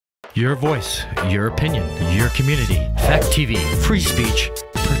Your voice, your opinion, your community. Fact TV, free speech,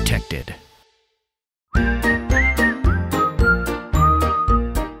 protected.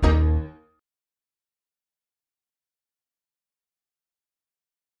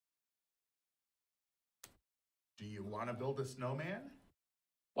 Do you want to build a snowman?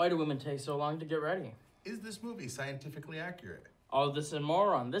 Why do women take so long to get ready? Is this movie scientifically accurate? All of this and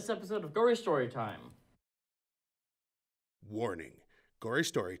more on this episode of Gory Storytime. Warning. Gory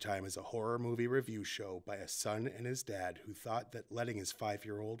Storytime is a horror movie review show by a son and his dad who thought that letting his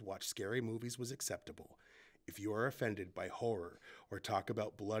 5-year-old watch scary movies was acceptable. If you are offended by horror or talk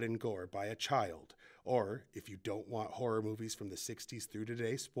about blood and gore by a child, or if you don't want horror movies from the 60s through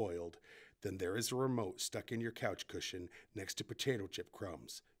today spoiled, then there is a remote stuck in your couch cushion next to potato chip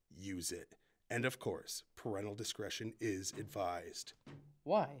crumbs. Use it. And of course, parental discretion is advised.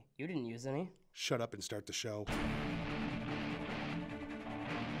 Why? You didn't use any. Shut up and start the show.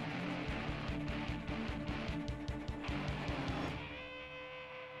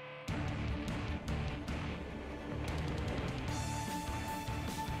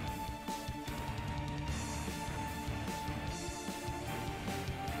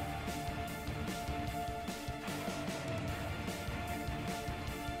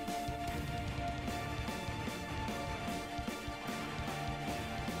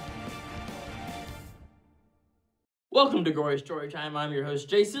 Welcome to Gory Storytime. I'm your host,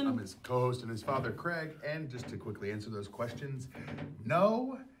 Jason. I'm his co-host and his father, Craig. And just to quickly answer those questions,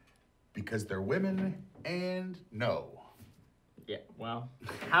 no, because they're women, and no. Yeah, well,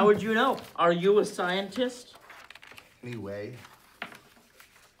 how would you know? Are you a scientist? Anyway.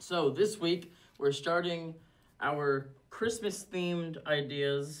 So this week, we're starting our Christmas-themed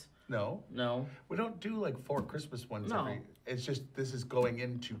ideas. No. No. We don't do like 4 Christmas ones No. every... It's just, this is going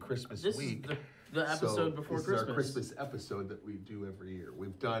into Christmas This week. is the episode before this Christmas. Is our Christmas episode that we do every year.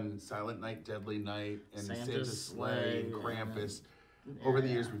 We've done Silent Night, Deadly Night, and Santa's Sleigh, and Krampus. Over the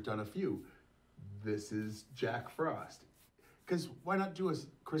years, we've done a few. This is Jack Frost. Because why not do a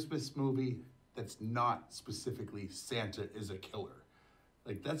Christmas movie that's not specifically Santa is a killer?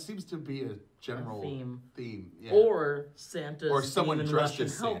 Like, that seems to be a general theme. Yeah. Or Santa's or someone dressed Russian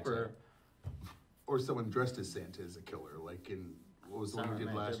as helper. Santa. Or someone dressed as Santa is a killer, like in... What was the one we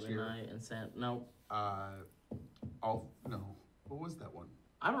did last year? No. No. What was that one?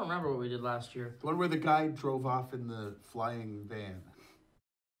 I don't remember what we did last year. The one where the guy drove off in the flying van.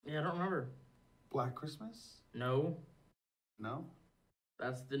 Yeah, I don't remember. Black Christmas? No. No?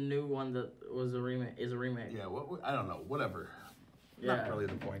 That's the new one that was a remake. Yeah, I don't know. Whatever. Yeah. Not really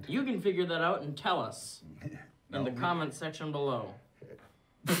the point. You can figure that out and tell us in the comment section below.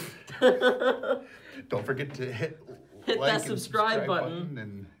 Don't forget to hit like that subscribe button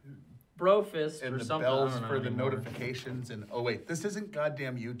and brofist and or the something. bells for the notifications. And oh wait, this isn't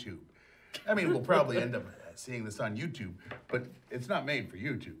goddamn YouTube. I mean, we'll probably end up seeing this on YouTube, but it's not made for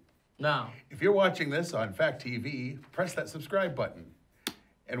YouTube. No. If you're watching this on Fact TV, press that subscribe button.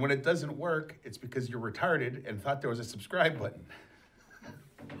 And when it doesn't work, it's because you're retarded and thought there was a subscribe button.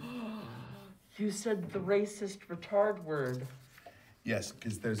 You said the racist retard word. Yes,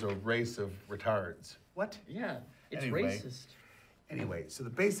 because there's a race of retards. What? Yeah, it's racist. Anyway, so the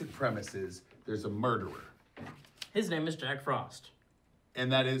basic premise is there's a murderer. His name is Jack Frost.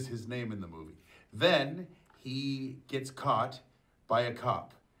 And that is his name in the movie. Then he gets caught by a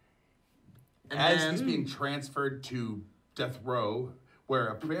cop. As he's being transferred to death row, where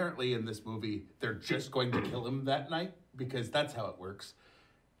apparently in this movie, they're just going to kill him that night, because that's how it works.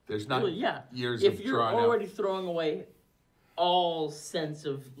 There's not years of If you're drawn already out. throwing away all sense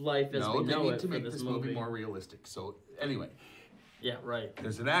of life as we know it. No, they need to make this this movie more realistic. So anyway. Yeah, right.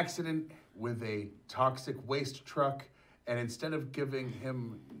 There's an accident with a toxic waste truck, and instead of giving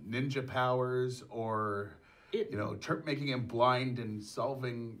him ninja powers or, making him blind and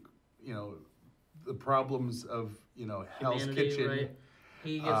solving, the problems of, Hell's Kitchen. Right?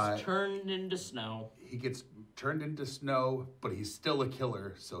 He gets turned into snow. He gets turned into snow, but he's still a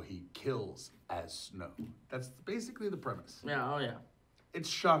killer, so he kills as snow. That's basically the premise. Yeah, oh yeah. It's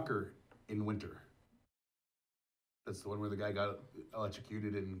Shocker in winter. That's the one where the guy got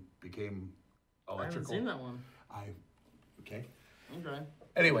electrocuted and became electrical. I haven't seen that one. Okay. Okay.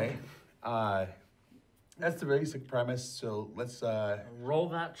 Anyway, that's the basic premise, so let's... roll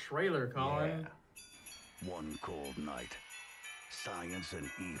that trailer, Colin. Yeah. One cold night, science and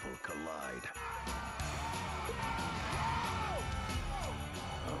evil collide.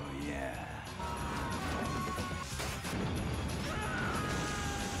 Oh yeah.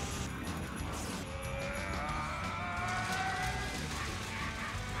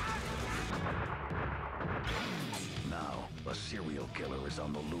 Now, a serial killer is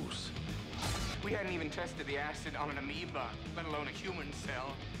on the loose. loose. We hadn't even tested the acid on an amoeba, let alone a human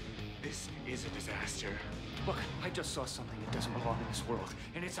cell. This is a disaster. Look, I just saw something that doesn't belong in this world,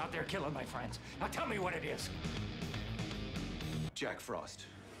 and it's out there killing my friends. Now tell me what it is. Jack Frost.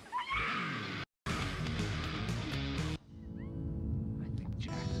 I think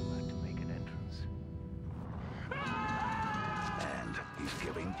Jack's about to make an entrance. And he's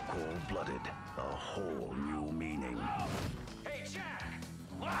giving Cold-Blooded a whole new meaning. Hey, Jack!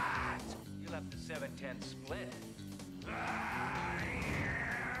 What? You left the 7-10 split.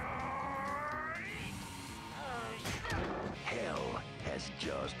 Hell has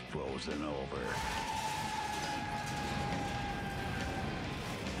just frozen over.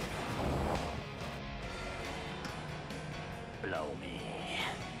 Blow me.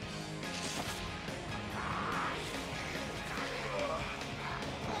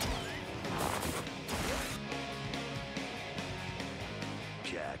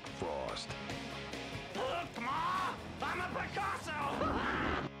 Jack Frost. Look, Ma! I'm a Picasso!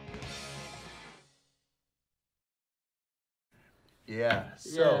 Yeah.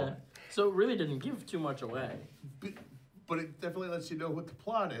 Yeah. So it really didn't give too much away. But it definitely lets you know what the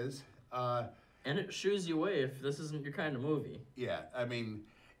plot is. And it shoos you away if this isn't your kind of movie. Yeah, I mean,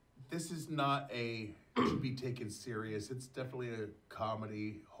 this is not a to be taken serious. It's definitely a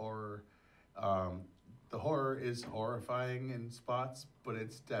comedy horror. The horror is horrifying in spots, but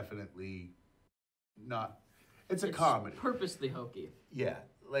it's definitely not. It's a comedy. Purposely hokey. Yeah,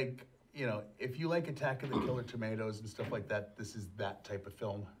 like, you know, if you like Attack of the Killer Tomatoes and stuff like that, this is that type of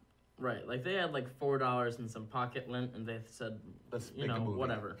film. Right, like they had like $4 and some pocket lint, and they said, Let's you make a know, movie.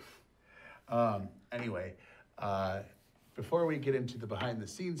 whatever. Anyway, before we get into the behind the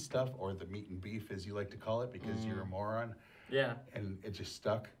scenes stuff, or the meat and beef as you like to call it, because you're a moron Yeah. and it just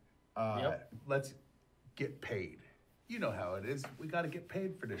stuck, Yep. let's get paid. You know how it is. We got to get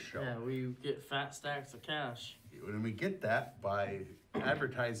paid for this show. Yeah, we get fat stacks of cash. And we get that by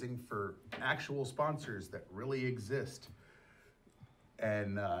advertising for actual sponsors that really exist.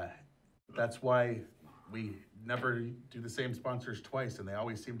 And that's why we never do the same sponsors twice, and they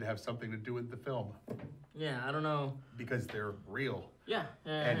always seem to have something to do with the film. Yeah, I don't know. Because they're real. Yeah.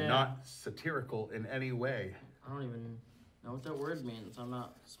 And not satirical in any way. I don't even know what that word means. I'm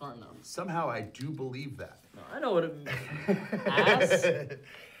not smart enough. Somehow I do believe that. No, I know what it means. Ass.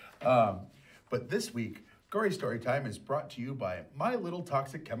 But this week, Gory Storytime is brought to you by My Little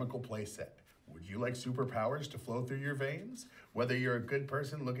Toxic Chemical Playset. Would you like superpowers to flow through your veins? Whether you're a good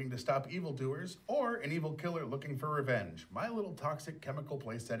person looking to stop evildoers or an evil killer looking for revenge, My Little Toxic Chemical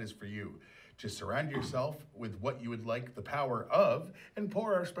Playset is for you. Just surround yourself with what you would like the power of and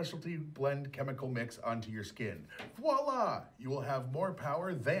pour our specialty blend chemical mix onto your skin. Voila! You will have more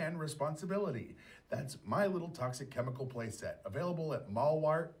power than responsibility. That's My Little Toxic Chemical Playset, available at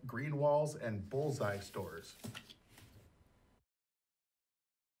Malwart, Green Walls, and Bullseye stores.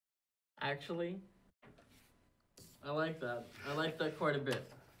 Actually, I like that. I like that quite a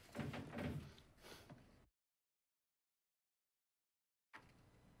bit.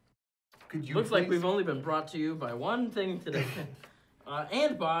 Could you Looks like please- we've only been brought to you by one thing today.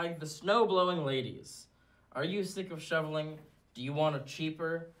 And by the snow-blowing ladies. Are you sick of shoveling? Do you want a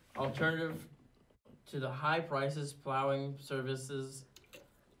cheaper alternative to the high-priced plowing services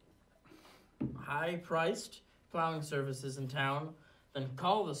in town? Then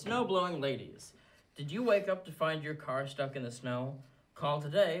call the snow-blowing ladies. Did you wake up to find your car stuck in the snow? Call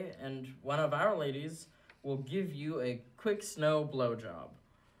today, and one of our ladies will give you a quick snow blowjob.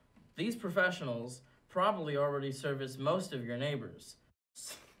 These professionals probably already service most of your neighbors.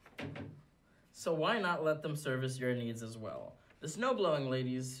 So why not let them service your needs as well? The snow-blowing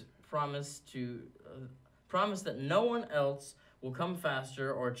ladies promise that no one else will come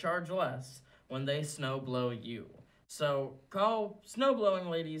faster or charge less when they snow blow you. So call Snow-Blowing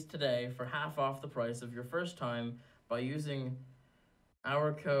Ladies today for half off the price of your first time by using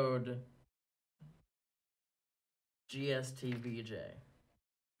our code GSTVJ.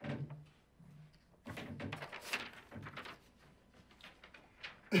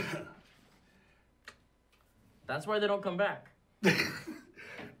 That's why they don't come back.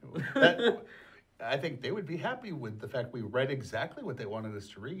 I think they would be happy with the fact we read exactly what they wanted us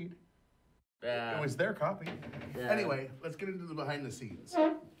to read. Yeah. It was their copy. Yeah. Anyway, let's get into the behind the scenes.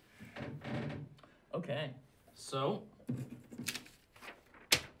 Okay, so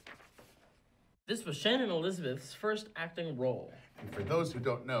this was Shannon Elizabeth's first acting role. And for those who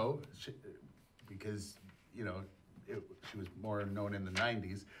don't know, because, you know, she was more known in the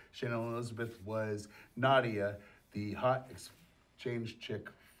 90s, Shannon Elizabeth was Nadia, the hot exchange chick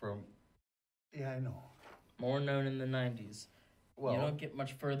from... Yeah, I know. More known in the 90s. Well, you don't get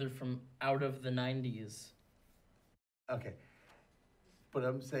much further from out of the 90s. Okay. But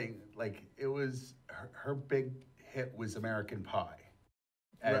I'm saying, like, it was her big hit was American Pie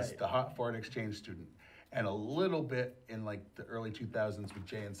as Right. the hot foreign exchange student, and a little bit in like the early 2000s with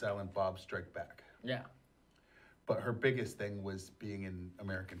Jay and Silent Bob Strike Back. Yeah. But her biggest thing was being in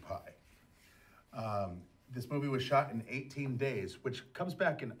American Pie. This movie was shot in 18 days, which comes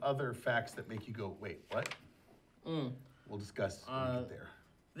back in other facts that make you go, wait, what? We'll discuss when we get there.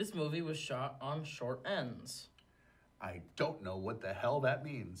 This movie was shot on short ends. I don't know what the hell that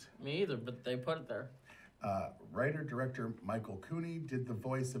means. Me either, but they put it there. Writer-director Michael Cooney did the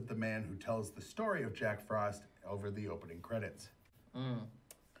voice of the man who tells the story of Jack Frost over the opening credits.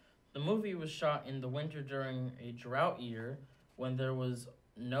 The movie was shot in the winter during a drought year when there was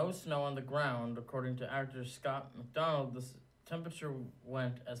no snow on the ground. According to actor Scott McDonald, the temperature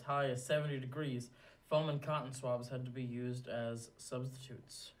went as high as 70 degrees. Foam and cotton swabs had to be used as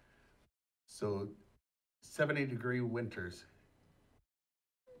substitutes. So, 70-degree winters.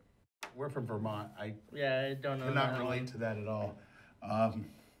 We're from Vermont. I don't know. cannot relate to that at all.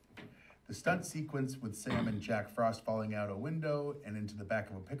 The stunt sequence with Sam and Jack Frost falling out a window and into the back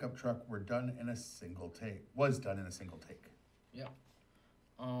of a pickup truck was done in a single take. Yeah.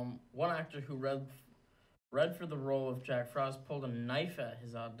 One actor who read for the role of Jack Frost pulled a knife at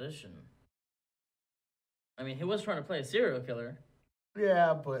his audition. I mean, he was trying to play a serial killer.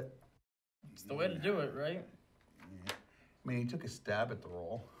 Yeah, but It's the way to do it, right? I mean, he took a stab at the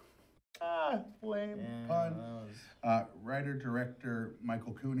role. Lame Yeah, pun. that was... Writer-director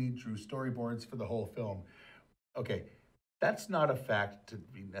Michael Cooney drew storyboards for the whole film. Okay, that's not a fact to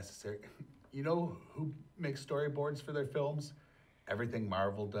be necessary. You know who makes storyboards for their films? Everything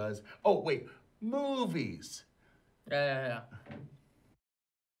Marvel does. Oh, wait, movies. Yeah.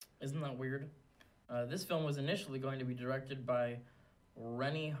 Isn't that weird? This film was initially going to be directed by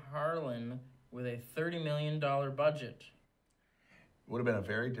Rennie Harlin with a $30 million budget. Would have been a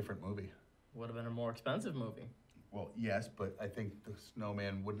very different movie. Would have been a more expensive movie. Well, yes, but I think the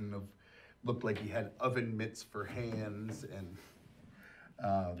snowman wouldn't have looked like he had oven mitts for hands and...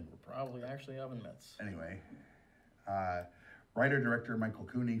 They were probably actually oven mitts. Anyway, writer-director Michael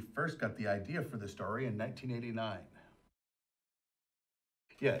Cooney first got the idea for the story in 1989.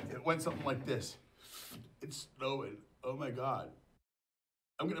 Yeah, it went something like this. It's snowing. Oh my God.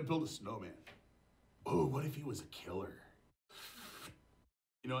 I'm gonna build a snowman. Oh, what if he was a killer?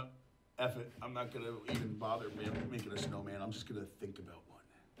 You know what? F it. I'm not gonna even bother making a snowman. I'm just gonna think about one.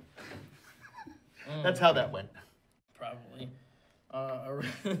 That's how that went. Probably.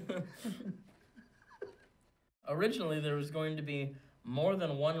 Originally, there was going to be more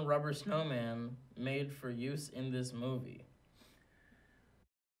than one rubber snowman made for use in this movie.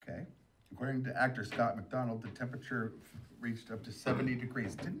 Okay. According to actor Scott McDonald, the temperature reached up to 70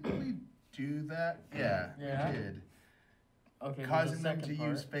 degrees. Didn't we do that? Yeah. We did. Okay, Causing them to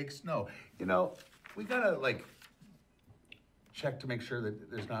use fake snow. You know, we gotta like check to make sure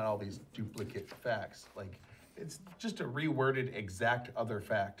that there's not all these duplicate facts. Like, it's just a reworded exact other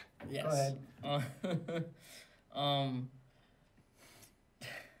fact. Yes. Go ahead.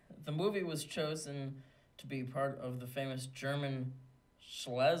 The movie was chosen to be part of the famous German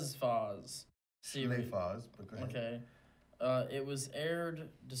Schlesphos series. Schlesphos, but go ahead. Okay. It was aired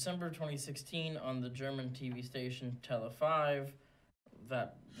December 2016 on the German TV station Tele 5.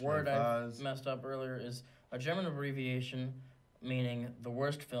 That word I messed up earlier is a German abbreviation meaning the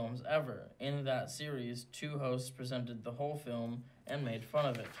worst films ever. In that series, two hosts presented the whole film and made fun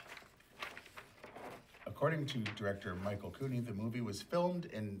of it. According to director Michael Cooney, the movie was filmed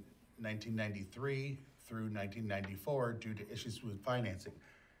in 1993 through 1994 due to issues with financing.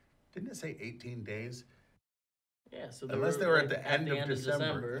 Didn't it say 18 days? Yeah, so unless they were at the end of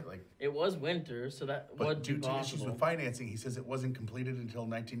December. Like, it was winter, so that would be due to issues possible. with financing, he says it wasn't completed until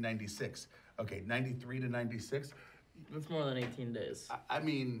 1996. Okay, 93 to 96. That's more than 18 days. I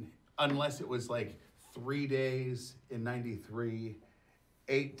mean, unless it was like 3 days in 93,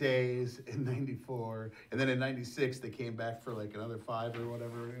 8 days in 94, and then in 96 they came back for like another 5 or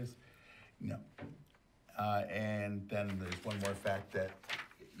whatever it is. No. And then there's one more fact that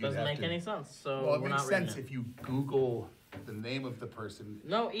doesn't make any sense. So well, it we're makes not sense if you Google the name of the person.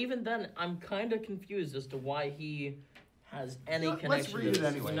 No, even then, I'm kind of confused as to why he has any connection. Let's read to it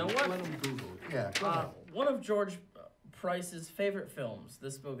anyway. You know what? Let him Google it. Yeah. Go ahead. One of George Price's favorite films,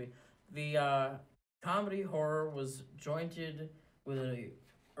 this movie. The comedy horror was jointed with a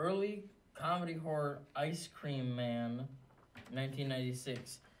early comedy horror Ice Cream Man,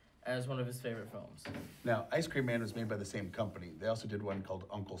 1996, as one of his favorite films. Now, Ice Cream Man was made by the same company. They also did one called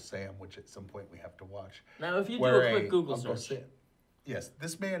Uncle Sam, which at some point we have to watch. Now, if you do a quick Google Uncle search. Yes,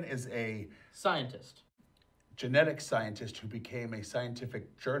 this man is a Scientist. genetic scientist who became a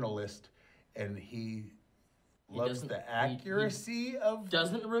scientific journalist, and he loves the accuracy of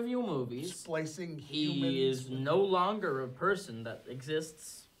doesn't review movies. Splicing He humans. is no longer a person that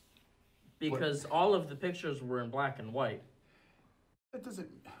exists because all of the pictures were in black and white. That doesn't.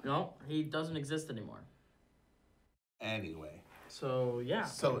 No, he doesn't exist anymore. Anyway. So, yeah.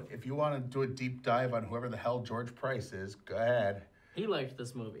 So, if you want to do a deep dive on whoever the hell George Price is, go ahead. He liked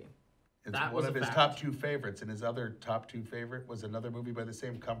this movie. It's one of his top 2 favorites, and his other top 2 favorite was another movie by the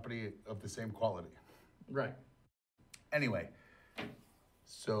same company of the same quality. Right. Anyway,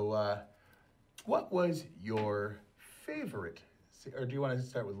 so what was your favorite? Or do you want to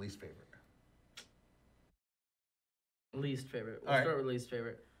start with least favorite? Least favorite. We'll start with least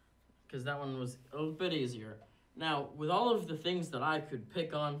favorite, because that one was a little bit easier. Now, with all of the things that I could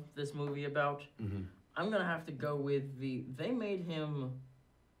pick on this movie about, I'm going to have to go with they made him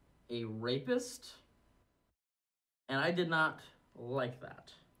a rapist, and I did not like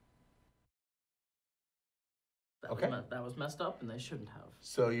that. That was messed up, and they shouldn't have.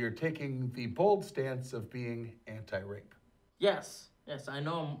 So you're taking the bold stance of being anti-rape. Yes, I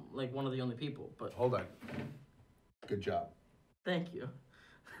know I'm like one of the only people, but... Hold on. Good job. Thank you.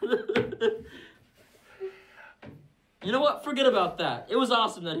 You know what? Forget about that. It was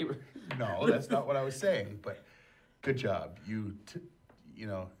awesome that he... No, that's not what I was saying, but good job. You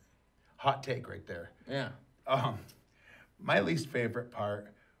know, hot take right there. Yeah. My least favorite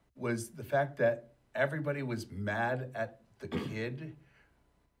part was the fact that everybody was mad at the kid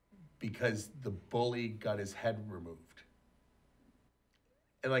because the bully got his head removed.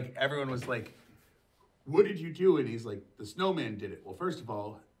 And like everyone was like, what did you do? And he's like, the snowman did it. Well, first of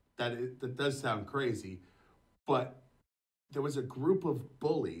all, that does sound crazy, but there was a group of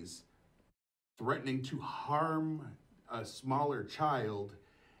bullies threatening to harm a smaller child,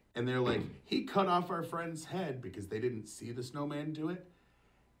 and they're like, he cut off our friend's head because they didn't see the snowman do it.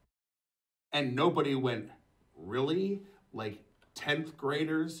 And nobody went, really? Like 10th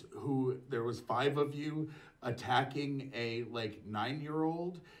graders who, there was 5 of you attacking a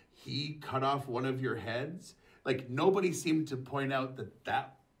 9-year-old, he cut off one of your heads? Like nobody seemed to point out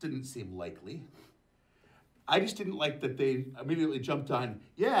that didn't seem likely. I just didn't like that they immediately jumped on,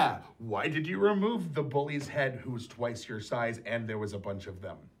 yeah, why did you remove the bully's head who's twice your size and there was a bunch of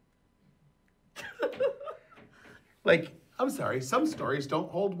them? Like, I'm sorry, some stories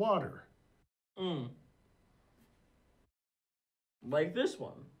don't hold water. Like this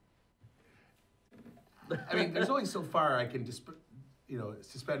one. I mean, there's only so far I can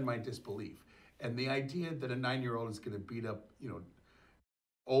suspend my disbelief. And the idea that a 9-year-old is going to beat up,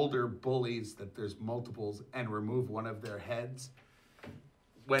 older bullies, that there's multiples, and remove one of their heads,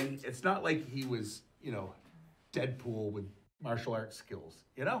 when it's not like he was, Deadpool with martial arts skills,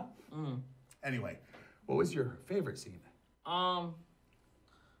 Anyway, what was your favorite scene?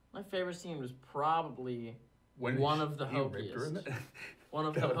 My favorite scene was probably one of the hokiest. One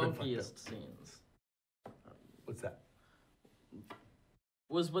of the hokiest scenes. What's that?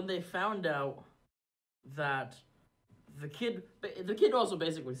 Was when they found out that the kid also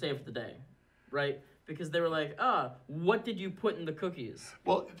basically saved the day, right? Because they were like, what did you put in the cookies?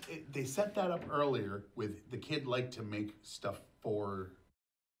 Well, they set that up earlier with the kid liked to make stuff for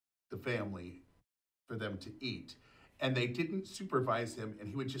the family for them to eat. And they didn't supervise him, and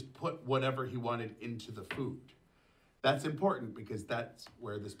he would just put whatever he wanted into the food. That's important because that's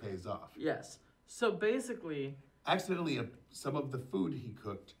where this pays off. Yes. So basically... Accidentally, some of the food he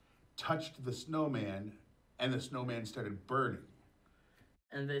cooked touched the snowman, and the snowman started burning.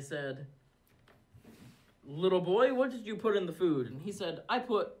 And they said, little boy, what did you put in the food? And he said, I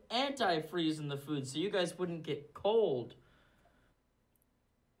put antifreeze in the food so you guys wouldn't get cold.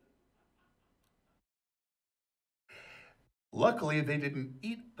 Luckily, they didn't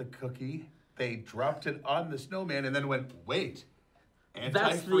eat the cookie. They dropped it on the snowman and then went, wait, antifreeze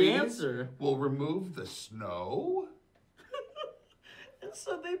that's the answer. Will remove the snow? And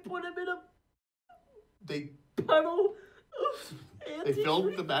so they put him in a puddle of antifreeze. They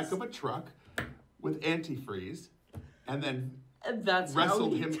filled the back of a truck with antifreeze and then that's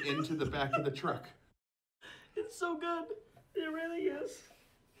wrestled him into the back of the truck. It's so good. It really is.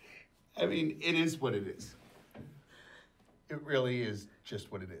 I mean, it is what it is. It really is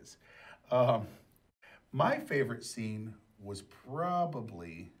just what it is. My favorite scene was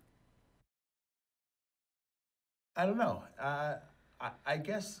probably, I don't know. I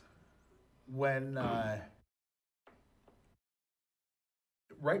guess when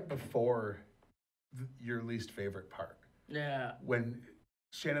right before your least favorite part. Yeah. When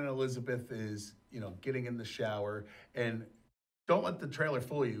Shannon Elizabeth is, getting in the shower and Don't let the trailer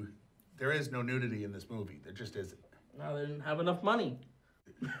fool you. There is no nudity in this movie. There just isn't. No, they didn't have enough money.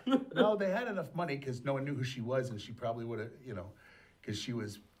 No, they had enough money because no one knew who she was, and she probably would have, you know, because she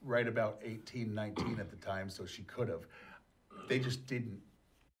was right about 18, 19 at the time, so she could have. They just didn't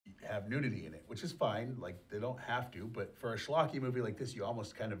have nudity in it, which is fine. Like, they don't have to, but for a schlocky movie like this, you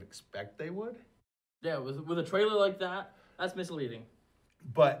almost kind of expect they would. Yeah, with a trailer like that, that's misleading.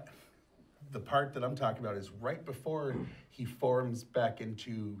 But the part that I'm talking about is right before he forms back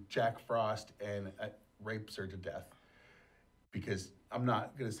into Jack Frost and rapes her to death. Because I'm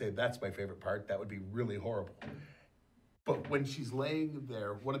not going to say that's my favorite part. That would be really horrible. But when she's laying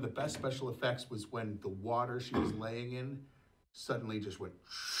there, one of the best special effects was when the water she was laying in suddenly just went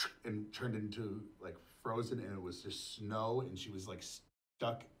and turned into like frozen, and it was just snow, and she was like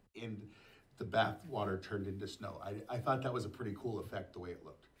stuck in the bath water turned into snow. I thought that was a pretty cool effect the way it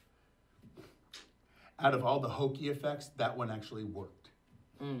looked. Out of all the hokey effects, that one actually worked.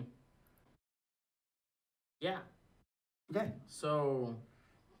 Mm. Yeah. Okay. So,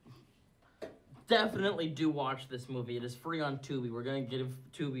 definitely do watch this movie. It is free on Tubi. We're going to give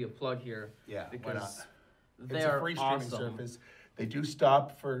Tubi a plug here. Yeah, because why not? They It's are a free streaming awesome. service. They do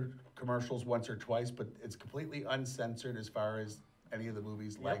stop for commercials once or twice, but it's completely uncensored as far as any of the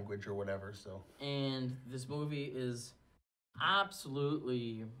movie's language or whatever. So. And this movie is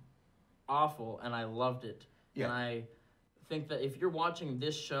absolutely awful, and I loved it. Yeah. And I think that if you're watching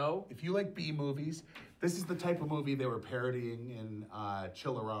this show, If you like B movies, this is the type of movie they were parodying in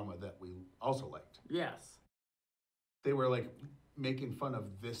Chillerama that we also liked. yes. They were like making fun of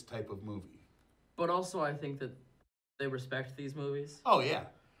this type of movie. But also I think that they respect these movies. Oh yeah,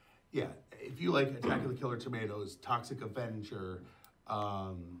 yeah. If you like Attack of the Killer Tomatoes, Toxic Avenger,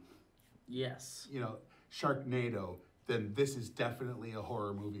 Yes. you know, Sharknado, then this is definitely a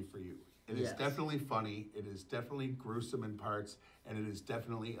horror movie for you. It is Yes. definitely funny. It is definitely gruesome in parts, and it is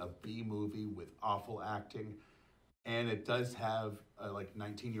definitely a B movie with awful acting. And it does have like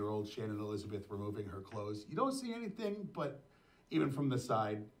 19-year-old Shannon Elizabeth removing her clothes. You don't see anything, but even from the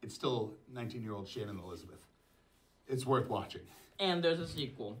side, it's still 19-year-old Shannon Elizabeth. It's worth watching. And there's a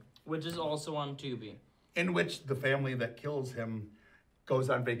sequel, which is also on Tubi. In which the family that kills him goes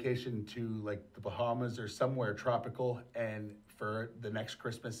on vacation to like the Bahamas or somewhere tropical, and for the next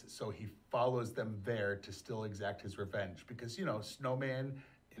Christmas, so he follows them there to still exact his revenge, because you know, snowman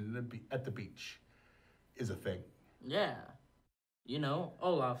at the beach is a thing. Yeah. You know,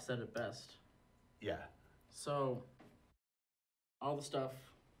 Olaf said it best. Yeah. So, all the stuff.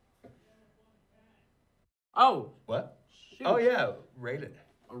 Oh, What? shoot. Oh yeah, rate it.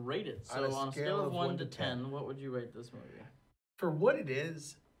 Rate it. On So a on a scale scale of of 1 1 to to 10, 10. what would you rate this movie? For what it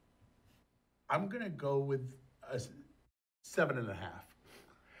is, I'm gonna go with a 7.5.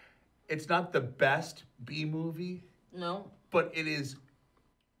 It's not the best B movie, No. but it is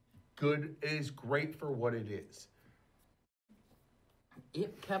good. It is great for what it is.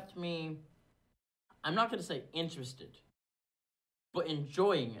 It kept me, I'm not going to say interested, but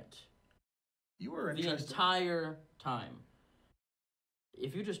enjoying it You were the interested. entire time.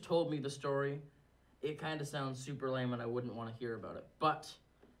 If you just told me the story, it kind of sounds super lame and I wouldn't want to hear about it. But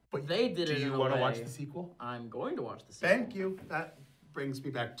they did it Do in you a want to way- watch the sequel? I'm going to watch the sequel. Thank you. That brings me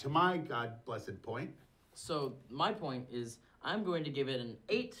back to my God blessed point. So my point is, I'm going to give it an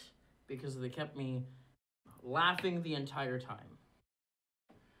 8 because they kept me laughing the entire time.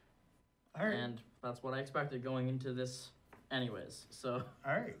 All right. And that's what I expected going into this anyways. So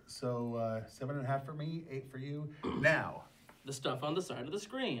All right. So 7.5 for me, 8 for you. Now. the stuff on the side of the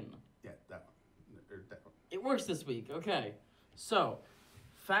screen. Yeah, that one. Or that one. It works this week. Okay. So,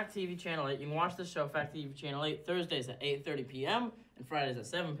 Fact TV Channel 8. You can watch this show, Fact TV Channel 8, Thursdays at 8:30 p.m. and Fridays at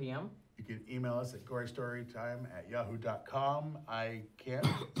 7 p.m. You can email us at gorystorytime@yahoo.com. I can't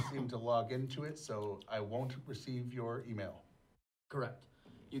seem to log into it, so I won't receive your email. Correct.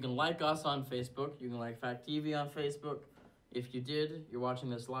 You can like us on Facebook. You can like Fact TV on Facebook. If you did, you're watching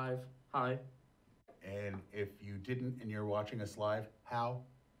this live. Hi. And if you didn't and you're watching us live, how?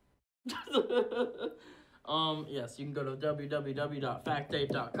 Yes, you can go to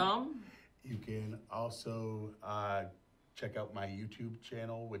www.factdate.com. You can also check out my YouTube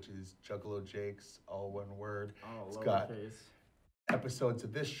channel, which is Juggalo Jakes, all one word. Oh, It's got lowercase. episodes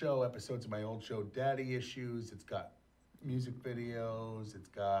of this show, episodes of my old show, Daddy Issues. It's got music videos. It's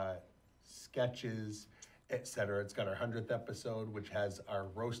got sketches, etc. It's got our 100th episode, which has our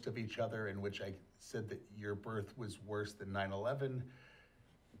roast of each other, in which I said that your birth was worse than 9/11.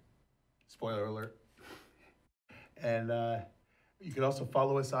 Spoiler alert. And you can also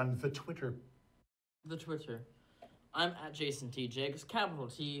follow us on the Twitter. The Twitter. I'm at Jason T. Jakes, capital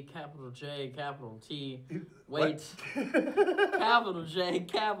T, capital J, capital T. Wait. Capital J,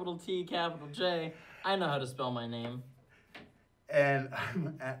 capital T, capital J. I know how to spell my name. And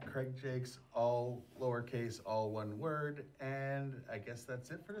I'm at Craig Jakes, all lowercase, all one word. And I guess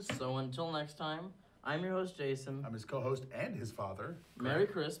that's it for this. So until next time, I'm your host, Jason. I'm his co-host and his father. Merry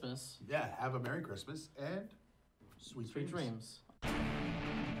Christmas. Yeah, have a Merry Christmas and sweet Sweet dreams.